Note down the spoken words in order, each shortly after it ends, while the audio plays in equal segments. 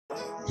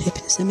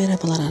Hepinize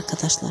merhabalar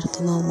arkadaşlar.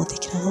 Kanalıma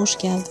tekrar hoş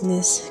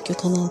geldiniz.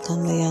 Gökhan,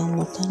 Alkan ve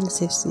Yağmur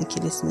Tanrısevsin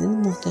ikilisinin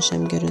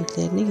muhteşem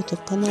görüntülerini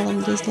YouTube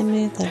kanalımda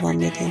izlemeye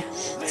devam edin.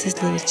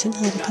 Sizler için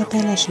harika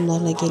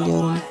paylaşımlarla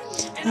geliyorum.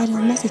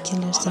 Ayrılmaz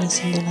ikililer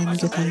sırasında olan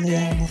Gökhan ve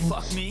Yağmur'un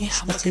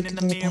aşk ve sevgi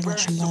dolu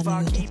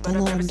paylaşımlarını YouTube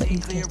kanalımda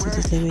ilk kez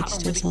izlemek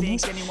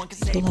istiyorsanız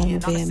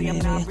videolarımı beğenmeyi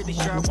ve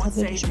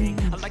yakınlarınızla bölüşmeyi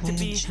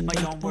unutmayın. Şimdilik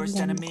benden bu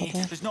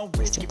kadar.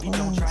 Hoşçakalın,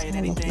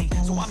 sağlıklı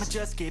kalın.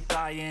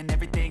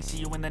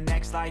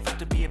 Life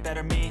to be a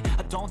better me.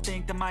 I don't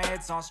think that my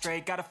head's on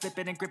straight. Gotta flip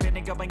it and grip it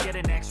and go and get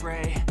an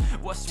x-ray.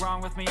 What's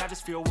wrong with me? I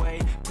just feel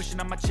weight pushing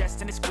on my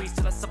chest and it squeezes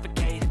till I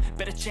suffocate.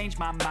 Better change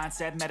my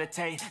mindset,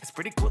 meditate. It's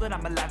pretty cool that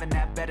I'm alive and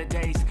have better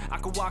days. I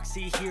could walk,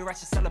 see, hear, I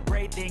should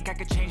celebrate. Think I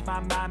could change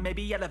my mind,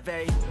 maybe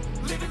elevate.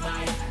 Living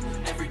life,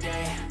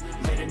 everyday,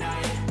 late at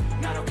night,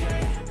 not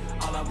okay.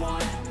 All I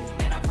want,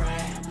 and I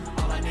pray,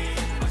 all I need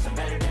are some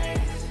better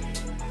days.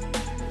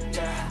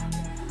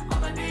 Yeah,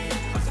 all I need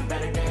are some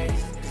better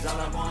days. Cause all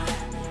I want,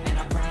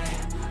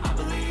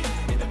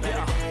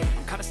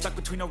 stuck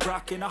between a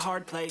rock and a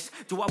hard place.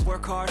 Do I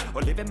work hard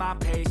or live at my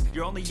pace?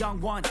 You're only young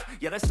once,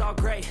 yeah that's all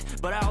great,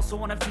 but I also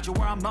want a future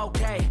where I'm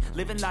okay.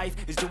 Living life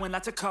is doing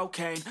lots of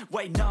cocaine.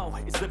 Wait no,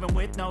 it's living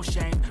with no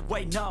shame.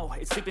 Wait no,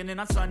 it's sleeping in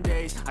on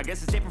Sundays. I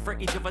guess it's different for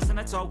each of us and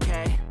that's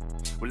okay.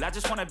 Well I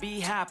just wanna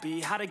be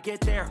happy. How to get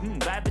there?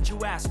 Glad that you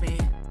asked me.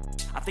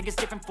 I think it's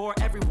different for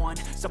everyone.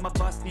 Some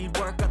of us need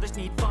work, others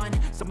need fun.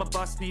 Some of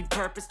us need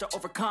purpose to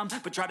overcome.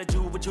 But try to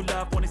do what you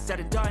love when it's said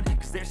and done.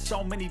 Cause there's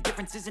so many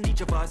differences in each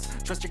of us.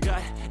 Trust your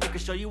gut, it can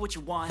show you what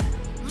you want.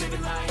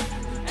 Living life,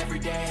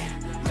 everyday,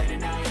 late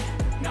at night,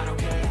 not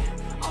okay.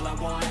 All I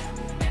want,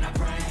 and I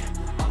pray,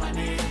 all I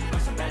need are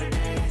some better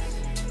days.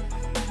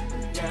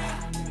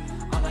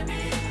 Yeah, all I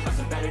need are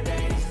some better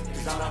days.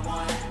 Cause all I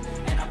want,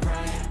 and I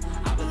pray,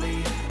 I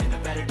believe in the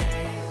better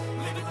days.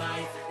 Living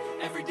life,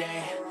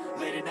 everyday,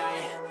 late at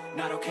night,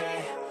 not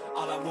okay.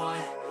 All I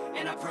want,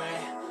 and I pray,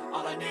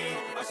 all I need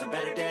are some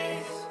better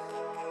days.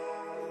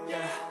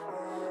 Yeah,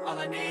 all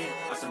I need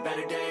are some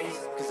better days.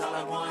 Cause all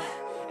I want,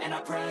 and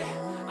I pray,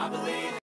 I believe